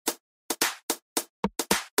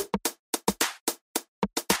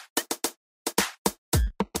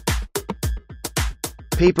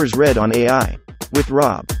Papers read on AI. With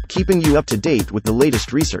Rob, keeping you up to date with the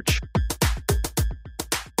latest research.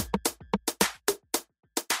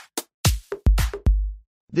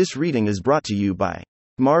 This reading is brought to you by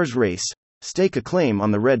Mars Race. Stake a claim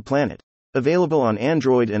on the Red Planet. Available on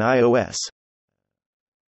Android and iOS.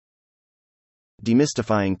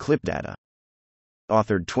 Demystifying clip data.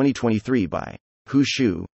 Authored 2023 by Hu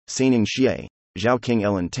Shu, Saining Xie, Zhaoqing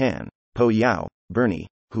Ellen Tan, Po Yao, Bernie,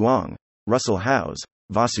 Huang, Russell Howes,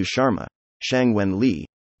 Vasu Sharma, Shangwen Li,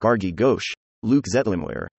 Gargi Ghosh, Luke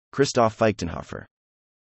Zetlimware, Christoph Feichtenhofer.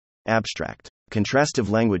 Abstract. Contrastive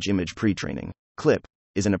language image pre-training, CLIP,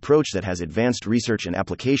 is an approach that has advanced research and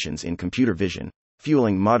applications in computer vision,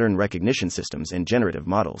 fueling modern recognition systems and generative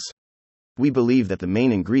models. We believe that the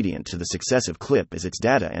main ingredient to the success of CLIP is its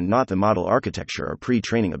data and not the model architecture or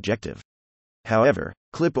pre-training objective. However,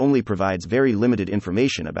 CLIP only provides very limited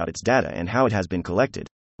information about its data and how it has been collected,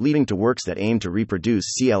 leading to works that aim to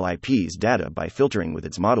reproduce CLIP's data by filtering with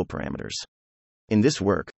its model parameters. In this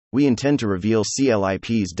work, we intend to reveal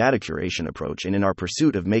CLIP's data curation approach and in our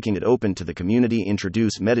pursuit of making it open to the community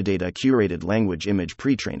introduce metadata curated language image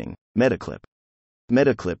pre-training, MetaClip.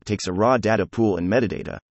 MetaClip takes a raw data pool and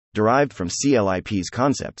metadata, derived from CLIP's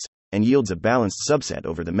concepts, and yields a balanced subset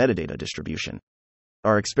over the metadata distribution.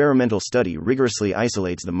 Our experimental study rigorously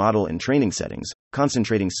isolates the model and training settings,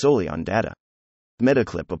 concentrating solely on data.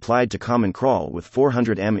 MetaClip applied to Common Crawl with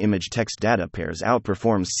 400M image text data pairs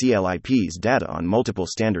outperforms CLIP's data on multiple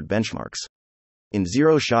standard benchmarks. In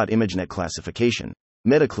zero-shot ImageNet classification,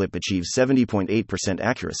 MetaClip achieves 70.8%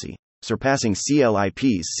 accuracy, surpassing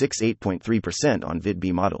CLIP's 68.3% on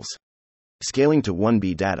VidB models. Scaling to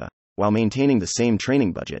 1B data, while maintaining the same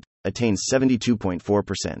training budget, attains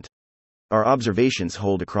 72.4%. Our observations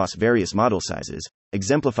hold across various model sizes,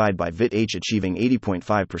 exemplified by VidH achieving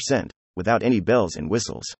 80.5%, without any bells and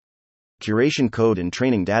whistles. Curation code and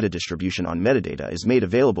training data distribution on metadata is made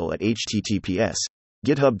available at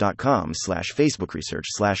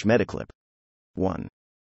https://github.com/facebookresearch/metaclip. 1.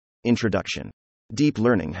 Introduction. Deep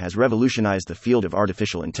learning has revolutionized the field of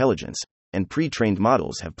artificial intelligence, and pre-trained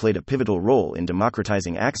models have played a pivotal role in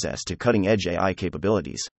democratizing access to cutting-edge AI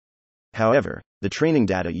capabilities. However, the training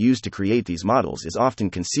data used to create these models is often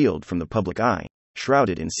concealed from the public eye,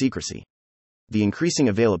 shrouded in secrecy. The increasing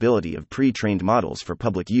availability of pre-trained models for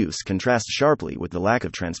public use contrasts sharply with the lack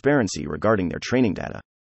of transparency regarding their training data.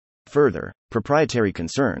 Further, proprietary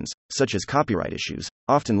concerns, such as copyright issues,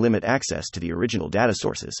 often limit access to the original data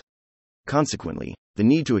sources. Consequently, the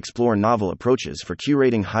need to explore novel approaches for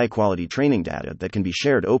curating high-quality training data that can be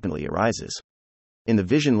shared openly arises. In the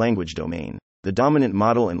vision language domain, the dominant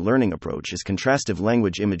model and learning approach is contrastive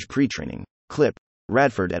language image pre-training, CLIP,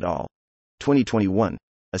 Radford et al. 2021.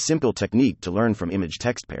 A simple technique to learn from image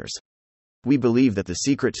text pairs. We believe that the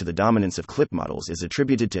secret to the dominance of CLIP models is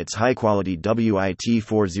attributed to its high-quality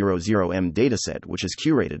WIT400M dataset, which is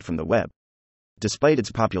curated from the web. Despite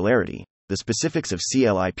its popularity, the specifics of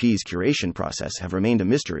CLIP's curation process have remained a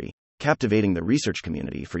mystery, captivating the research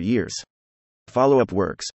community for years. Follow-up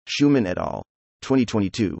works, Schumann et al.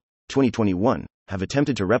 2022, 2021, have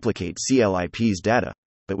attempted to replicate CLIP's data,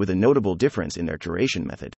 but with a notable difference in their curation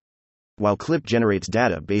method. While CLIP generates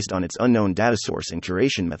data based on its unknown data source and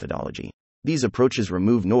curation methodology, these approaches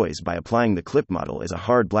remove noise by applying the CLIP model as a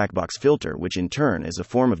hard black box filter, which in turn is a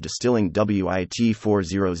form of distilling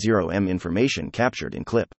WIT400M information captured in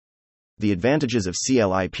CLIP. The advantages of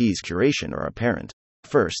CLIP's curation are apparent.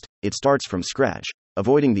 First, it starts from scratch,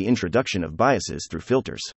 avoiding the introduction of biases through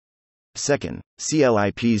filters. Second,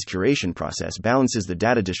 CLIP's curation process balances the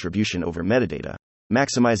data distribution over metadata,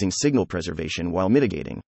 maximizing signal preservation while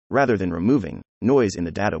mitigating, rather than removing, noise in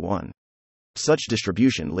the data. 1. Such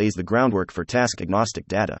distribution lays the groundwork for task-agnostic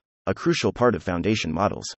data, a crucial part of foundation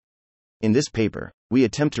models. In this paper, we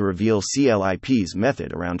attempt to reveal CLIP's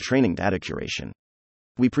method around training data curation.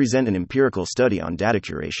 We present an empirical study on data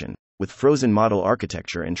curation, with frozen model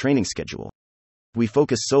architecture and training schedule. We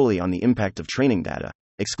focus solely on the impact of training data,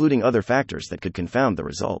 excluding other factors that could confound the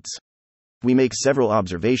results. We make several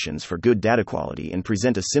observations for good data quality and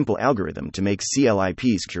present a simple algorithm to make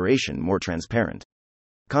CLIP's curation more transparent.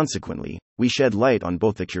 Consequently, we shed light on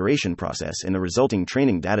both the curation process and the resulting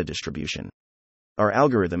training data distribution. Our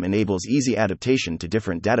algorithm enables easy adaptation to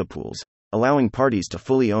different data pools, allowing parties to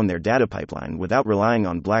fully own their data pipeline without relying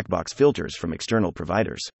on black box filters from external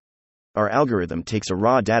providers. Our algorithm takes a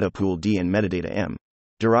raw data pool D and metadata M,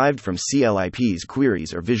 derived from CLIP's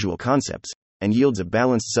queries or visual concepts, and yields a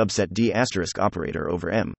balanced subset D** operator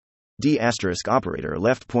over M. D** operator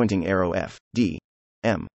left pointing arrow F, D,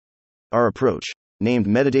 M. Our approach, named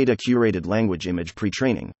Metadata Curated Language Image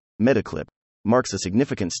Pre-training, MetaClip, marks a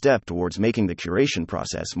significant step towards making the curation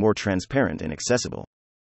process more transparent and accessible.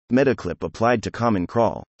 MetaClip applied to Common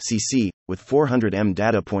Crawl, CC, with 400M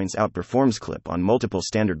data points outperforms CLIP on multiple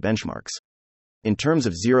standard benchmarks. In terms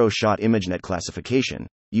of zero-shot ImageNet classification,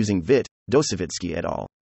 using VIT, Dosevitsky et al.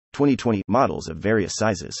 2020 models of various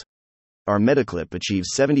sizes. Our MetaClip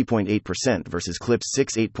achieves 70.8% versus CLIP's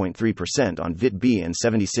 68.3% on VIT-B and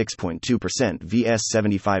 76.2% vs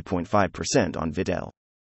 75.5% on VIT-L.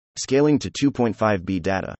 Scaling to 2.5B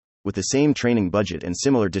data, with the same training budget and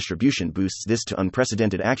similar distribution, boosts this to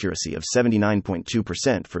unprecedented accuracy of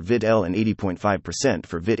 79.2% for VIT-L and 80.5%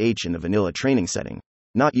 for VIT-H in the vanilla training setting,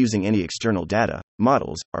 not using any external data,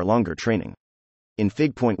 models, or longer training. In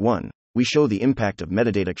Fig.1, we show the impact of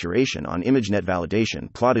metadata curation on ImageNet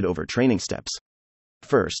validation plotted over training steps.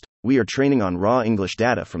 First, we are training on raw English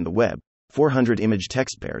data from the web, 400 image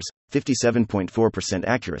text pairs, 57.4%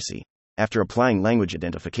 accuracy, after applying language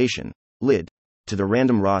identification, LID, to the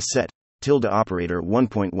random raw set, tilde operator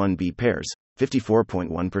 1.1b pairs,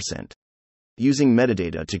 54.1%. Using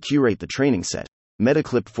metadata to curate the training set,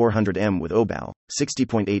 MetaClip 400M with OBAL,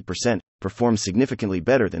 60.8%, performs significantly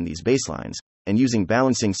better than these baselines, and using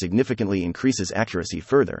balancing significantly increases accuracy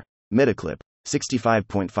further. MetaClip,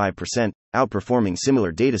 65.5%, outperforming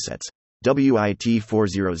similar datasets,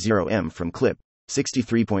 WIT400M from CLIP,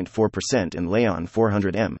 63.4%, and Leon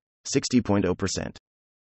 400M, 60.0%.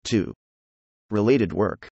 2. Related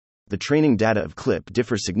work. The training data of CLIP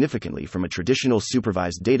differs significantly from a traditional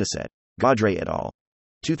supervised dataset, Gaudret et al.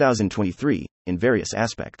 2023, in various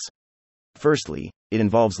aspects. Firstly, it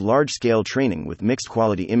involves large-scale training with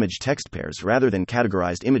mixed-quality image text pairs rather than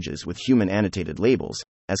categorized images with human annotated labels,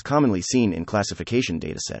 as commonly seen in classification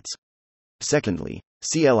datasets. Secondly,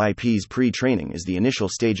 CLIP's pre-training is the initial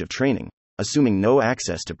stage of training, assuming no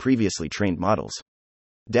access to previously trained models.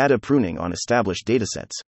 Data pruning on established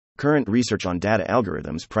datasets. Current research on data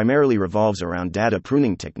algorithms primarily revolves around data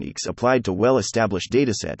pruning techniques applied to well-established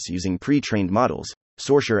datasets using pre-trained models,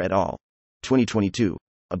 Sorscher et al. 2022,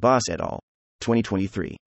 Abbas et al.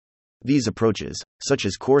 2023. These approaches, such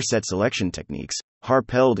as core set selection techniques,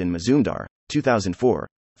 Harpeld and Mazumdar, 2004,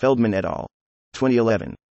 Feldman et al.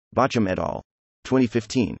 2011, Bacham et al.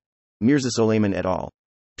 2015, Mirza-Soleiman et al.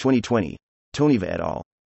 2020, Toniva et al.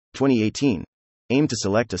 2018, aim to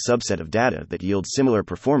select a subset of data that yields similar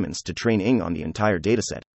performance to training on the entire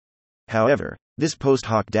dataset. However, this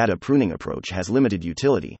post-hoc data pruning approach has limited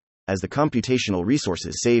utility, as the computational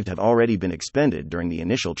resources saved have already been expended during the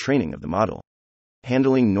initial training of the model.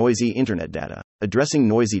 Handling noisy internet data. Addressing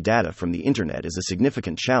noisy data from the internet is a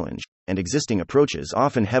significant challenge, and existing approaches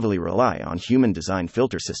often heavily rely on human-designed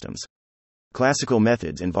filter systems. Classical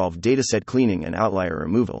methods involve dataset cleaning and outlier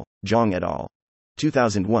removal, Zhang et al.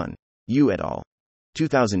 2001, Yu et al.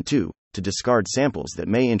 2002, to discard samples that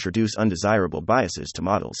may introduce undesirable biases to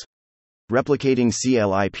models. Replicating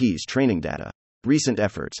CLIP's training data. Recent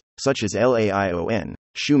efforts, such as LAION,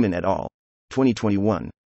 Schumann et al. 2021,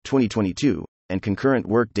 2022, and concurrent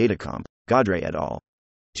work Datacomp, Gaudret et al.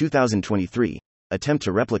 2023, attempt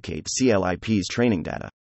to replicate CLIP's training data.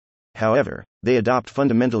 However, they adopt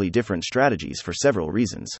fundamentally different strategies for several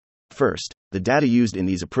reasons. First, the data used in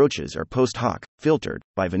these approaches are post-hoc, filtered,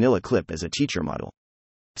 by vanilla CLIP as a teacher model.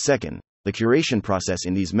 Second, the curation process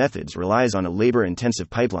in these methods relies on a labor-intensive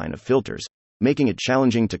pipeline of filters, making it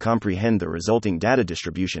challenging to comprehend the resulting data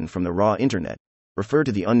distribution from the raw internet. Refer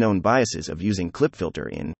to the unknown biases of using CLIP filter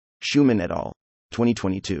in Schumann et al.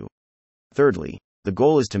 2022. Thirdly, the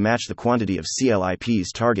goal is to match the quantity of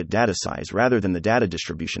CLIP's target data size rather than the data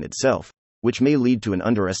distribution itself, which may lead to an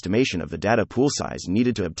underestimation of the data pool size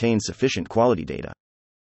needed to obtain sufficient quality data.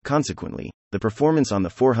 Consequently, the performance on the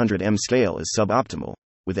 400M scale is suboptimal,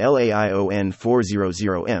 with LAION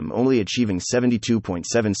 400M only achieving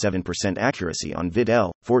 72.77% accuracy on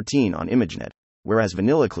VIT-L, 14 on ImageNet, whereas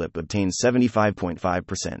VanillaClip obtains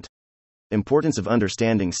 75.5%. Importance of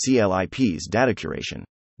understanding CLIP's data curation.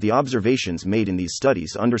 The observations made in these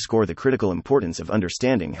studies underscore the critical importance of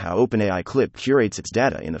understanding how OpenAI CLIP curates its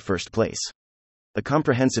data in the first place. A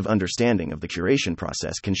comprehensive understanding of the curation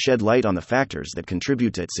process can shed light on the factors that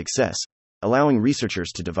contribute to its success, allowing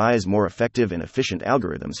researchers to devise more effective and efficient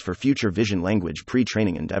algorithms for future vision language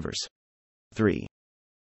pre-training endeavors. 3.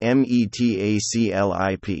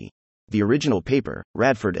 METACLIP. The original paper,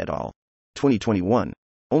 Radford et al. 2021,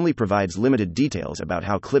 only provides limited details about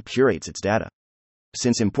how CLIP curates its data.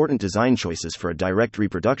 Since important design choices for a direct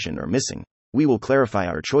reproduction are missing, we will clarify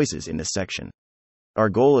our choices in this section. Our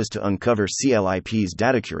goal is to uncover CLIP's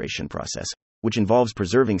data curation process, which involves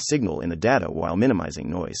preserving signal in the data while minimizing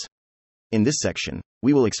noise. In this section,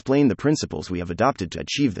 we will explain the principles we have adopted to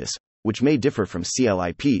achieve this, which may differ from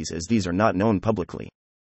CLIP's as these are not known publicly.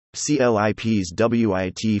 CLIP's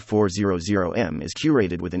WIT400M is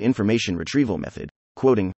curated with an information retrieval method,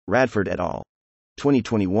 quoting Radford et al.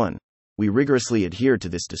 2021. We rigorously adhere to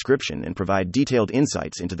this description and provide detailed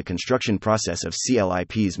insights into the construction process of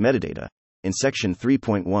CLIP's metadata. In Section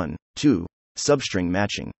 3.1.2, Substring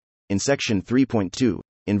matching. In Section 3.2,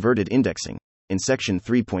 Inverted indexing. In Section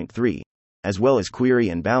 3.3, as well as Query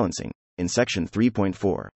and balancing. In Section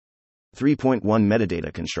 3.4. 3.1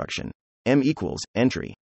 Metadata construction. M equals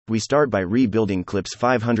entry. We start by rebuilding CLIP's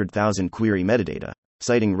 500,000 query metadata,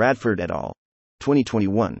 citing Radford et al.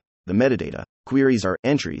 2021. The metadata, queries are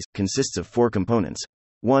entries, consists of 4 components.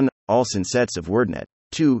 1. All synsets of WordNet.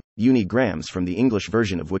 2. Unigrams from the English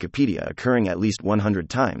version of Wikipedia occurring at least 100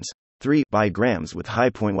 times. 3. Bigrams with high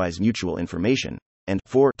pointwise mutual information. And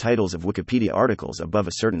 4. Titles of Wikipedia articles above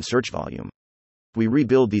a certain search volume. We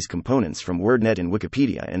rebuild these components from WordNet and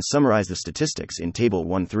Wikipedia and summarize the statistics in Table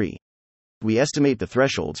 1.3. We estimate the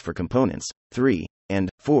thresholds for components 3 and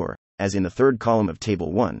 4, as in the third column of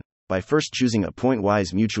Table 1, by first choosing a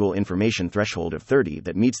pointwise mutual information threshold of 30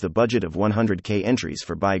 that meets the budget of 100K entries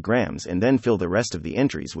for bigrams and then fill the rest of the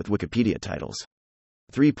entries with Wikipedia titles.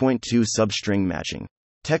 3.2 Substring matching.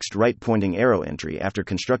 Text right pointing arrow entry. After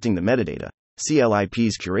constructing the metadata,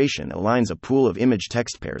 CLIP's curation aligns a pool of image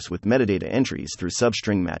text pairs with metadata entries through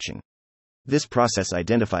substring matching. This process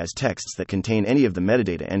identifies texts that contain any of the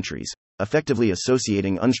metadata entries, effectively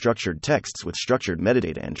associating unstructured texts with structured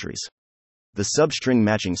metadata entries. The substring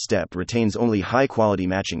matching step retains only high-quality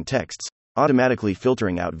matching texts, automatically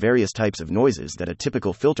filtering out various types of noises that a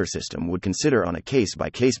typical filter system would consider on a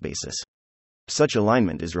case-by-case basis. Such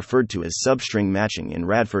alignment is referred to as substring matching in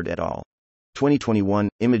Radford et al. 2021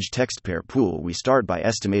 image text pair pool. We start by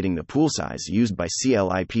estimating the pool size used by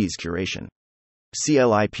CLIP's curation.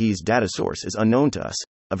 CLIP's data source is unknown to us,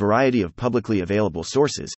 a variety of publicly available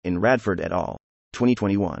sources, in Radford et al.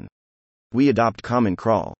 2021. We adopt Common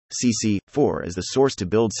Crawl, CC4 as the source to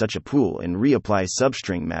build such a pool and reapply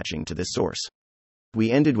substring matching to this source.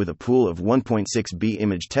 We ended with a pool of 1.6B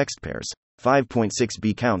image text pairs,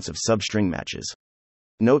 5.6B counts of substring matches.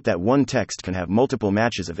 Note that one text can have multiple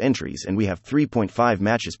matches of entries and we have 3.5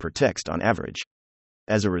 matches per text on average.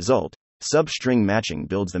 As a result, substring matching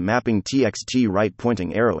builds the mapping TXT right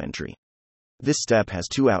pointing arrow entry. This step has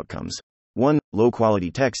 2 outcomes. 1.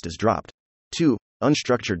 Low-quality text is dropped. 2.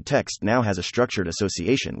 Unstructured text now has a structured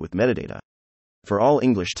association with metadata. For all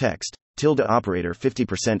English text, tilde operator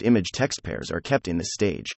 50% image text pairs are kept in this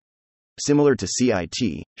stage. Similar to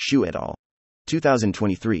CIT, Xu et al.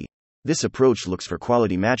 2023. This approach looks for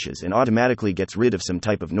quality matches and automatically gets rid of some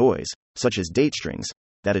type of noise, such as date strings,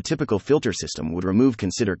 that a typical filter system would remove.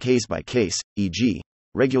 Consider case by case, e.g.,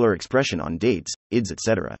 regular expression on dates, IDs,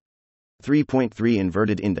 etc. 3.3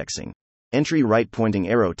 Inverted indexing. Entry right pointing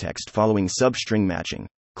arrow text following substring matching.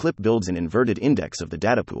 CLIP builds an inverted index of the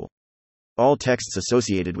data pool. All texts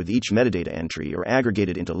associated with each metadata entry are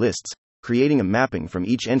aggregated into lists, creating a mapping from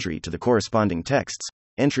each entry to the corresponding texts,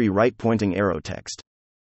 entry right pointing arrow text.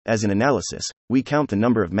 As an analysis, we count the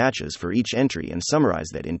number of matches for each entry and summarize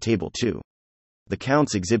that in Table 2. The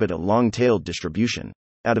counts exhibit a long-tailed distribution.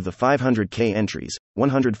 Out of the 500K entries,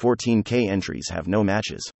 114K entries have no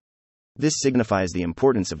matches. This signifies the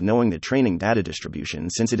importance of knowing the training data distribution,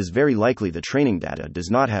 since it is very likely the training data does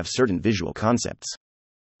not have certain visual concepts.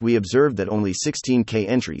 We observed that only 16K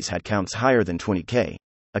entries had counts higher than 20K,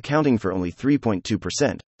 accounting for only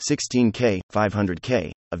 3.2%, 16K,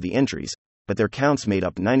 500K, of the entries, but their counts made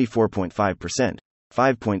up 94.5%,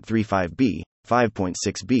 5.35B,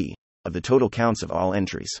 5.6B, of the total counts of all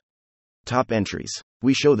entries. Top entries.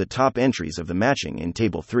 We show the top entries of the matching in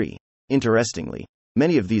Table 3. Interestingly,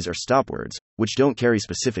 many of these are stopwords, which don't carry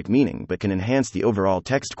specific meaning but can enhance the overall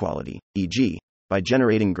text quality, e.g., by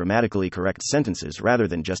generating grammatically correct sentences rather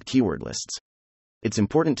than just keyword lists. It's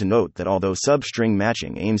important to note that although substring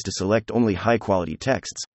matching aims to select only high-quality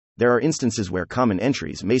texts, there are instances where common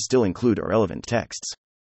entries may still include irrelevant texts.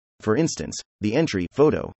 For instance, the entry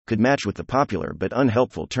photo could match with the popular but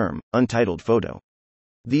unhelpful term untitled photo.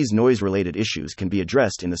 These noise-related issues can be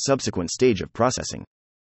addressed in the subsequent stage of processing.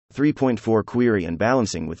 3.4 Query and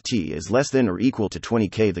balancing with T is less than or equal to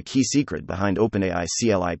 20K. The key secret behind OpenAI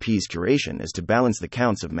CLIP's curation is to balance the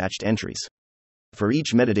counts of matched entries. For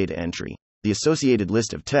each metadata entry, the associated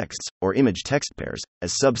list of texts, or image text pairs,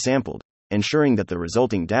 as subsampled, ensuring that the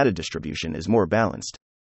resulting data distribution is more balanced.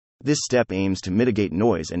 This step aims to mitigate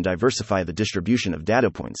noise and diversify the distribution of data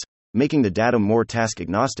points, making the data more task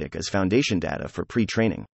agnostic as foundation data for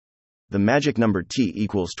pre-training. The magic number t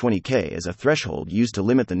equals 20k is a threshold used to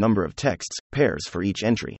limit the number of texts, pairs for each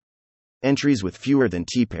entry. Entries with fewer than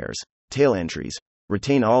t pairs, tail entries,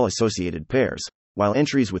 retain all associated pairs, while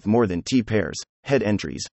entries with more than t pairs, head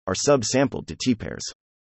entries, are sub-sampled to t pairs.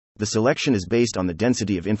 The selection is based on the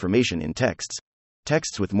density of information in texts.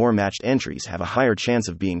 Texts with more matched entries have a higher chance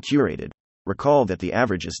of being curated. Recall that the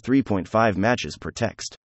average is 3.5 matches per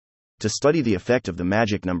text. To study the effect of the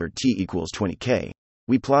magic number t equals 20k,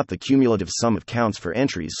 we plot the cumulative sum of counts for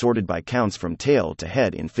entries sorted by counts from tail to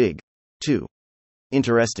head in Fig. 2.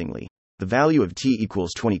 Interestingly, the value of t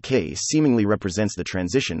equals 20k seemingly represents the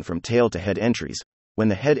transition from tail to head entries, when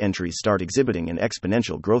the head entries start exhibiting an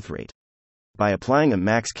exponential growth rate. By applying a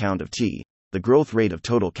max count of t, the growth rate of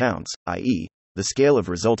total counts, i.e., the scale of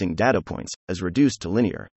resulting data points, is reduced to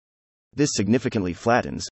linear. This significantly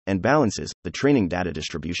flattens and balances the training data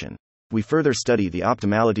distribution. We further study the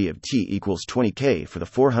optimality of t equals 20k for the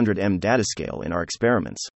 400m data scale in our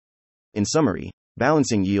experiments. In summary,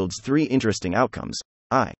 balancing yields three interesting outcomes.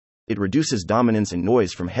 It reduces dominance and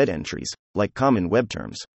noise from head entries, like common web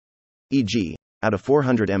terms. E.g., out of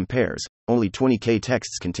 400m pairs, only 20k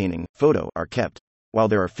texts containing photo are kept, while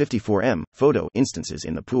there are 54m photo instances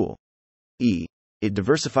in the pool. It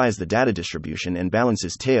diversifies the data distribution and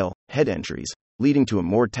balances tail, head entries, leading to a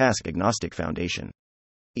more task-agnostic foundation.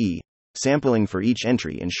 Sampling for each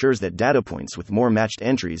entry ensures that data points with more matched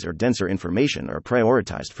entries or denser information are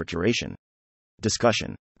prioritized for curation.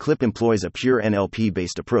 Discussion. CLIP employs a pure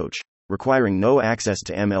NLP-based approach, requiring no access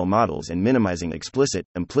to ML models and minimizing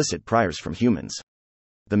implicit priors from humans.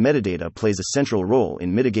 The metadata plays a central role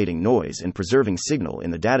in mitigating noise and preserving signal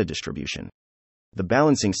in the data distribution. The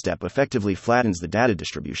balancing step effectively flattens the data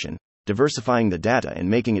distribution, diversifying the data and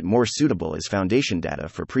making it more suitable as foundation data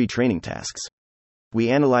for pre-training tasks. We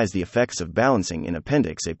analyze the effects of balancing in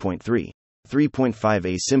Appendix A.3. 3.5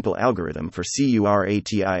 A simple algorithm for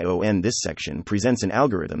curation. This section presents an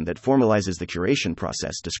algorithm that formalizes the curation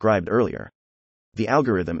process described earlier. The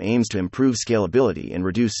algorithm aims to improve scalability and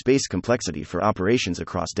reduce space complexity for operations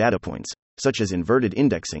across data points, such as inverted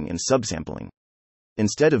indexing and subsampling.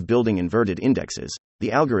 Instead of building inverted indexes,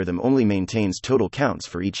 the algorithm only maintains total counts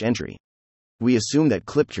for each entry. We assume that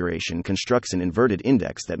CLIP curation constructs an inverted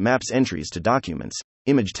index that maps entries to documents,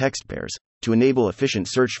 image text pairs. To enable efficient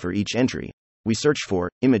search for each entry, we search for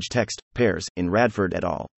image text pairs in Radford et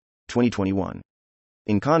al. 2021.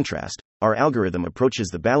 In contrast, our algorithm approaches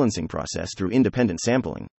the balancing process through independent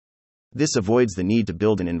sampling. This avoids the need to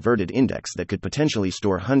build an inverted index that could potentially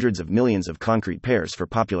store hundreds of millions of concrete pairs for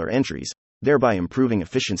popular entries, thereby improving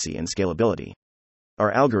efficiency and scalability.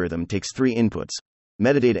 Our algorithm takes three inputs: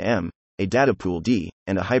 metadata M, a data pool D,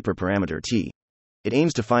 and a hyperparameter T. It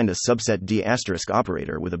aims to find a subset D**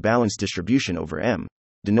 operator with a balanced distribution over M,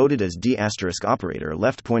 denoted as D** operator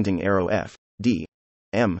left pointing arrow F, D,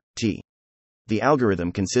 M, T. The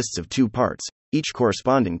algorithm consists of two parts, each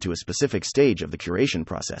corresponding to a specific stage of the curation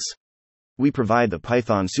process. We provide the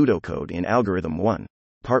Python pseudocode in Algorithm 1.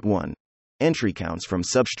 Part 1. Entry counts from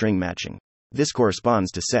substring matching. This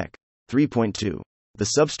corresponds to sec. 3.2.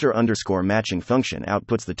 The substr_ matching function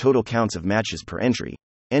outputs the total counts of matches per entry,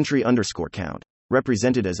 entry_count,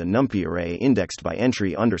 represented as a numpy array indexed by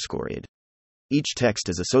entry_id. Each text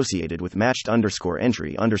is associated with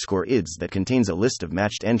matched_entry_ids that contains a list of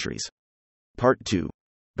matched entries. Part 2.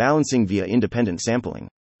 Balancing via independent sampling.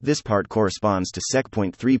 This part corresponds to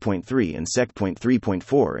sec.3.3 and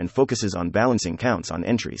sec.3.4 and focuses on balancing counts on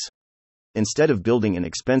entries. Instead of building an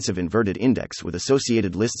expensive inverted index with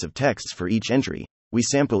associated lists of texts for each entry, we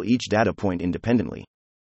sample each data point independently.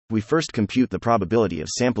 We first compute the probability of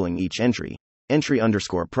sampling each entry,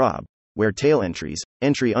 entry_prob, where tail entries,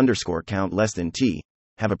 entry_count less than t,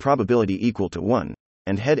 have a probability equal to 1,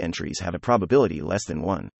 and head entries have a probability less than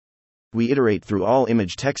 1. We iterate through all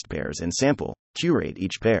image text pairs and sample, curate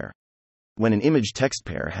each pair. When an image text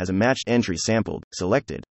pair has a matched entry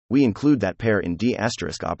selected, we include that pair in D**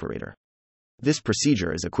 operator. This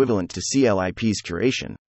procedure is equivalent to CLIP's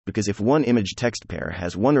curation, because if one image text pair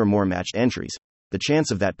has one or more matched entries, the chance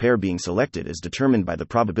of that pair being selected is determined by the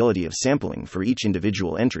probability of sampling for each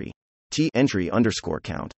individual entry, T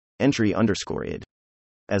entry_count, entry_id.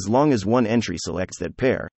 As long as one entry selects that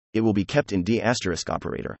pair, it will be kept in D**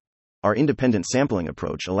 operator. Our independent sampling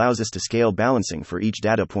approach allows us to scale balancing for each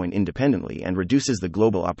data point independently and reduces the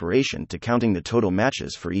global operation to counting the total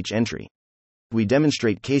matches for each entry. We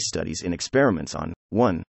demonstrate case studies in experiments on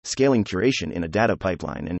 1. Scaling curation in a data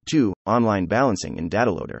pipeline and 2. Online balancing in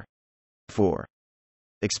DataLoader. 4.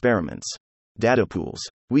 Experiments. Data pools.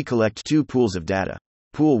 We collect two pools of data.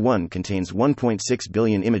 Pool 1 contains 1.6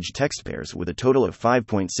 billion image text pairs with a total of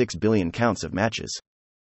 5.6 billion counts of matches.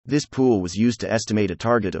 This pool was used to estimate a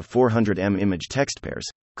target of 400M image text pairs,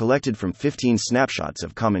 collected from 15 snapshots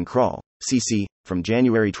of Common Crawl, CC, from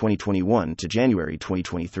January 2021 to January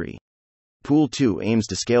 2023. Pool 2 aims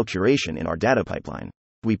to scale curation in our data pipeline.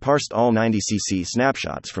 We parsed all 90 CC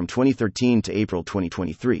snapshots from 2013 to April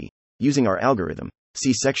 2023, using our algorithm,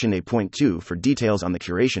 see section A.2 for details on the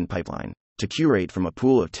curation pipeline, to curate from a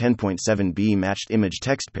pool of 10.7B matched image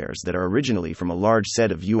text pairs that are originally from a large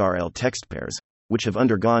set of URL text pairs, which have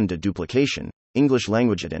undergone deduplication, English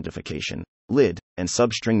language identification, LID, and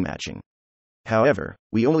substring matching. However,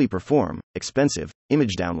 we only perform expensive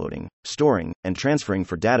image downloading, storing, and transferring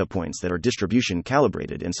for data points that are distribution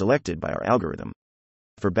calibrated and selected by our algorithm.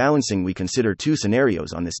 For balancing, we consider two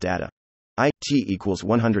scenarios on this data. T equals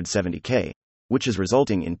 170K, which is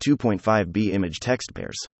resulting in 2.5B image text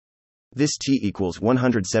pairs. This T equals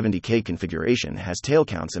 170K configuration has tail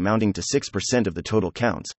counts amounting to 6% of the total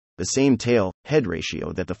counts, the same tail-head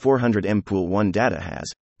ratio that the 400M Pool 1 data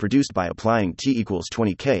has, produced by applying T equals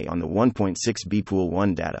 20K on the 1.6B Pool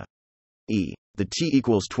 1 data. The T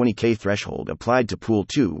equals 20K threshold applied to Pool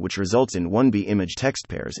 2, which results in 1B image text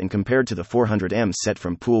pairs, and compared to the 400M set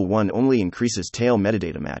from Pool 1 only increases tail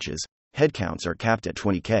metadata matches. Head counts are capped at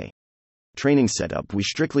 20K. Training setup: we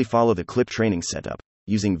strictly follow the CLIP training setup,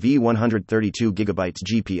 using V132GB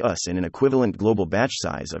GPUs and an equivalent global batch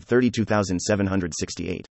size of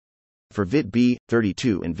 32,768. For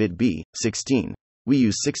VIT-B32 and VIT-B16, we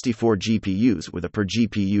use 64 GPUs with a per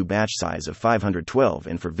GPU batch size of 512,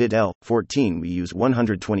 and for VIT-L14 we use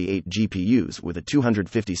 128 GPUs with a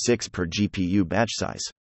 256 per GPU batch size.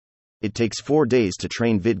 It takes 4 days to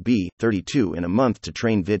train VIT-B32 and a month to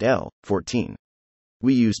train VIT-L14.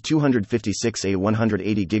 We use 256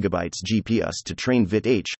 180GB GPUs to train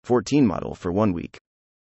VIT-H14 model for 1 week.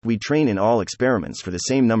 We train in all experiments for the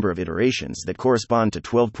same number of iterations that correspond to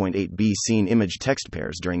 12.8B scene image text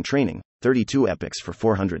pairs during training, 32 epochs for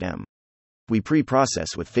 400M. We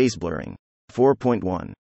pre-process with phase blurring.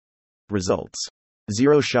 4.1. Results.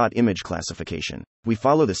 Zero-shot image classification. We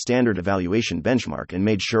follow the standard evaluation benchmark and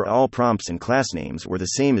made sure all prompts and class names were the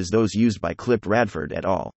same as those used by Clip Radford et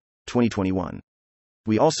al. 2021.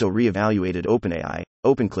 We also re-evaluated OpenAI,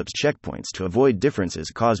 OpenClip's checkpoints to avoid differences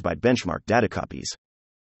caused by benchmark data copies.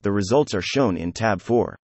 The results are shown in Tab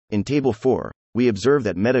 4. In Table 4, we observe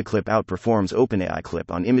that MetaClip outperforms OpenAI Clip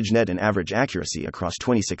on ImageNet and average accuracy across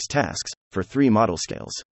 26 tasks, for 3 model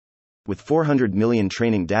scales. With 400 million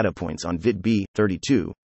training data points on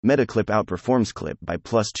VIT-B32, MetaClip outperforms Clip by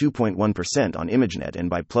plus 2.1% on ImageNet and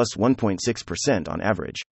by plus 1.6% on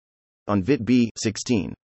average. On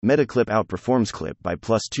VIT-B16, MetaClip outperforms Clip by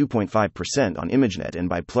plus 2.5% on ImageNet and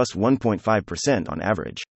by plus 1.5% on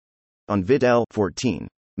average. On VIT-L14,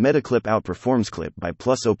 MetaClip outperforms Clip by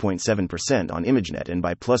plus 0.7% on ImageNet and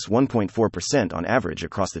by plus 1.4% on average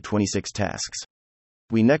across the 26 tasks.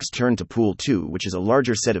 We next turn to Pool 2, which is a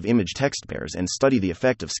larger set of image text pairs, and study the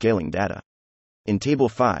effect of scaling data. In Table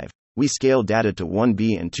 5, we scale data to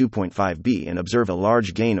 1B and 2.5B and observe a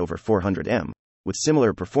large gain over 400M, with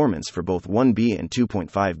similar performance for both 1B and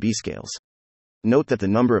 2.5B scales. Note that the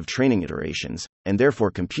number of training iterations, and therefore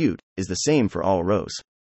compute, is the same for all rows.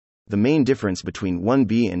 The main difference between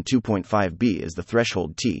 1B and 2.5B is the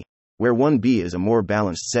threshold T, where 1B is a more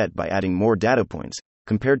balanced set by adding more data points,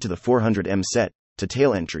 compared to the 400M set, to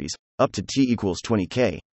tail entries, up to T equals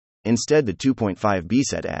 20K. Instead, the 2.5B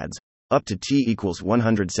set adds, up to T equals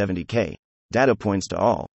 170K, data points to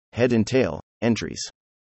all, head and tail, entries.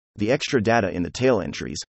 The extra data in the tail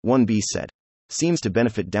entries, 1B set, seems to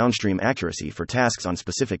benefit downstream accuracy for tasks on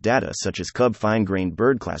specific data such as cub fine-grained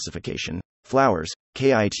bird classification, flowers,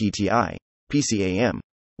 KITTI, PCAM,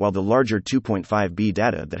 while the larger 2.5B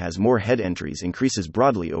data that has more head entries increases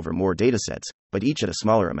broadly over more datasets, but each at a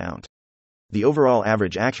smaller amount. The overall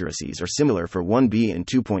average accuracies are similar for 1B and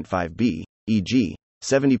 2.5B, e.g.,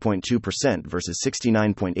 70.2% versus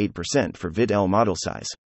 69.8% for VIT-L model size.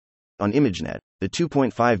 On ImageNet, the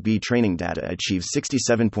 2.5B training data achieves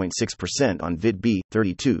 67.6% on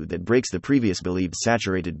VIT-B32 that breaks the previous believed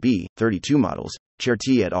saturated B32 models,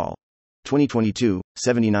 Cherty et al. 2022,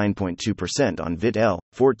 79.2% on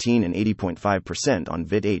VIT-L14 and 80.5% on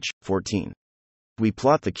VIT-H14. We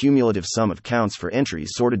plot the cumulative sum of counts for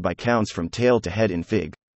entries sorted by counts from tail to head in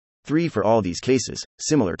Fig. 3 for all these cases,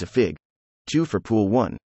 similar to Fig. 2 for Pool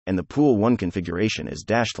 1, and the Pool 1 configuration is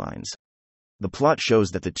dashed lines. The plot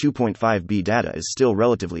shows that the 2.5B data is still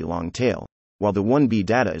relatively long tail, while the 1B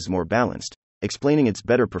data is more balanced, explaining its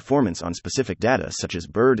better performance on specific data such as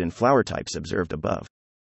bird and flower types observed above.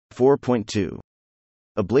 4.2.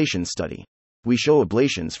 Ablation study. We show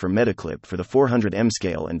ablations for MetaClip for the 400M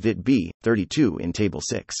scale and VIT-B32 in Table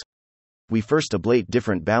 6. We first ablate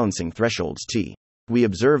different balancing thresholds T. We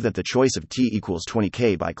observe that the choice of T equals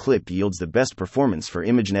 20K by clip yields the best performance for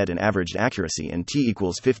ImageNet and averaged accuracy, and T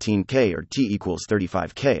equals 15K or T equals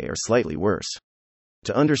 35K are slightly worse.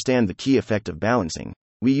 To understand the key effect of balancing,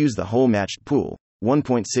 we use the whole matched pool,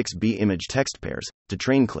 1.6B image text pairs, to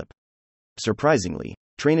train clip. Surprisingly,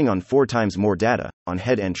 training on 4 times more data, on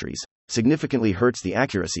head entries, significantly hurts the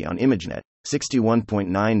accuracy on ImageNet,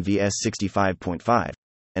 61.9 vs 65.5,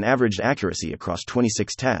 and averaged accuracy across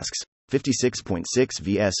 26 tasks, 56.6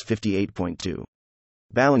 vs 58.2.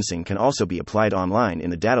 Balancing can also be applied online in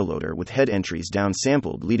the data loader with head entries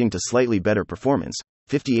downsampled, leading to slightly better performance,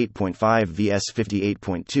 58.5 vs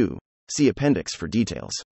 58.2. See appendix for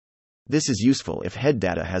details. This is useful if head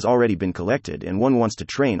data has already been collected and one wants to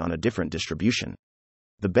train on a different distribution.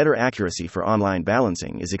 The better accuracy for online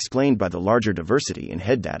balancing is explained by the larger diversity in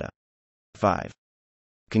head data. 5.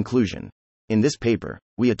 Conclusion. In this paper,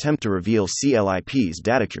 we attempt to reveal CLIP's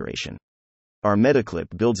data curation. Our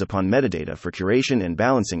metaclip builds upon metadata for curation and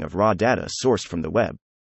balancing of raw data sourced from the web.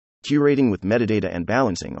 Curating with metadata and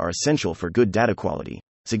balancing are essential for good data quality,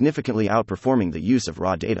 significantly outperforming the use of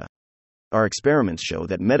raw data. Our experiments show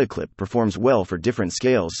that metaclip performs well for different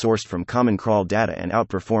scales sourced from common crawl data and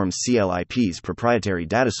outperforms CLIP's proprietary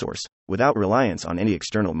data source, without reliance on any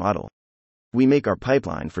external model. We make our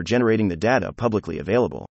pipeline for generating the data publicly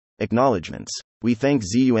available. Acknowledgements. We thank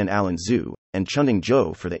Ziyuan Alan Zhu and Chunding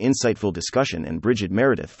Zhou for the insightful discussion and Bridget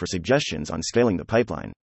Meredith for suggestions on scaling the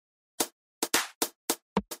pipeline.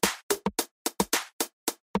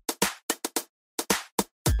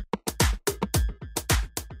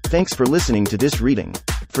 Thanks for listening to this reading.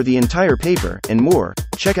 For the entire paper and more,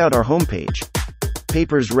 check out our homepage,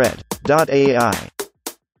 papersread.ai.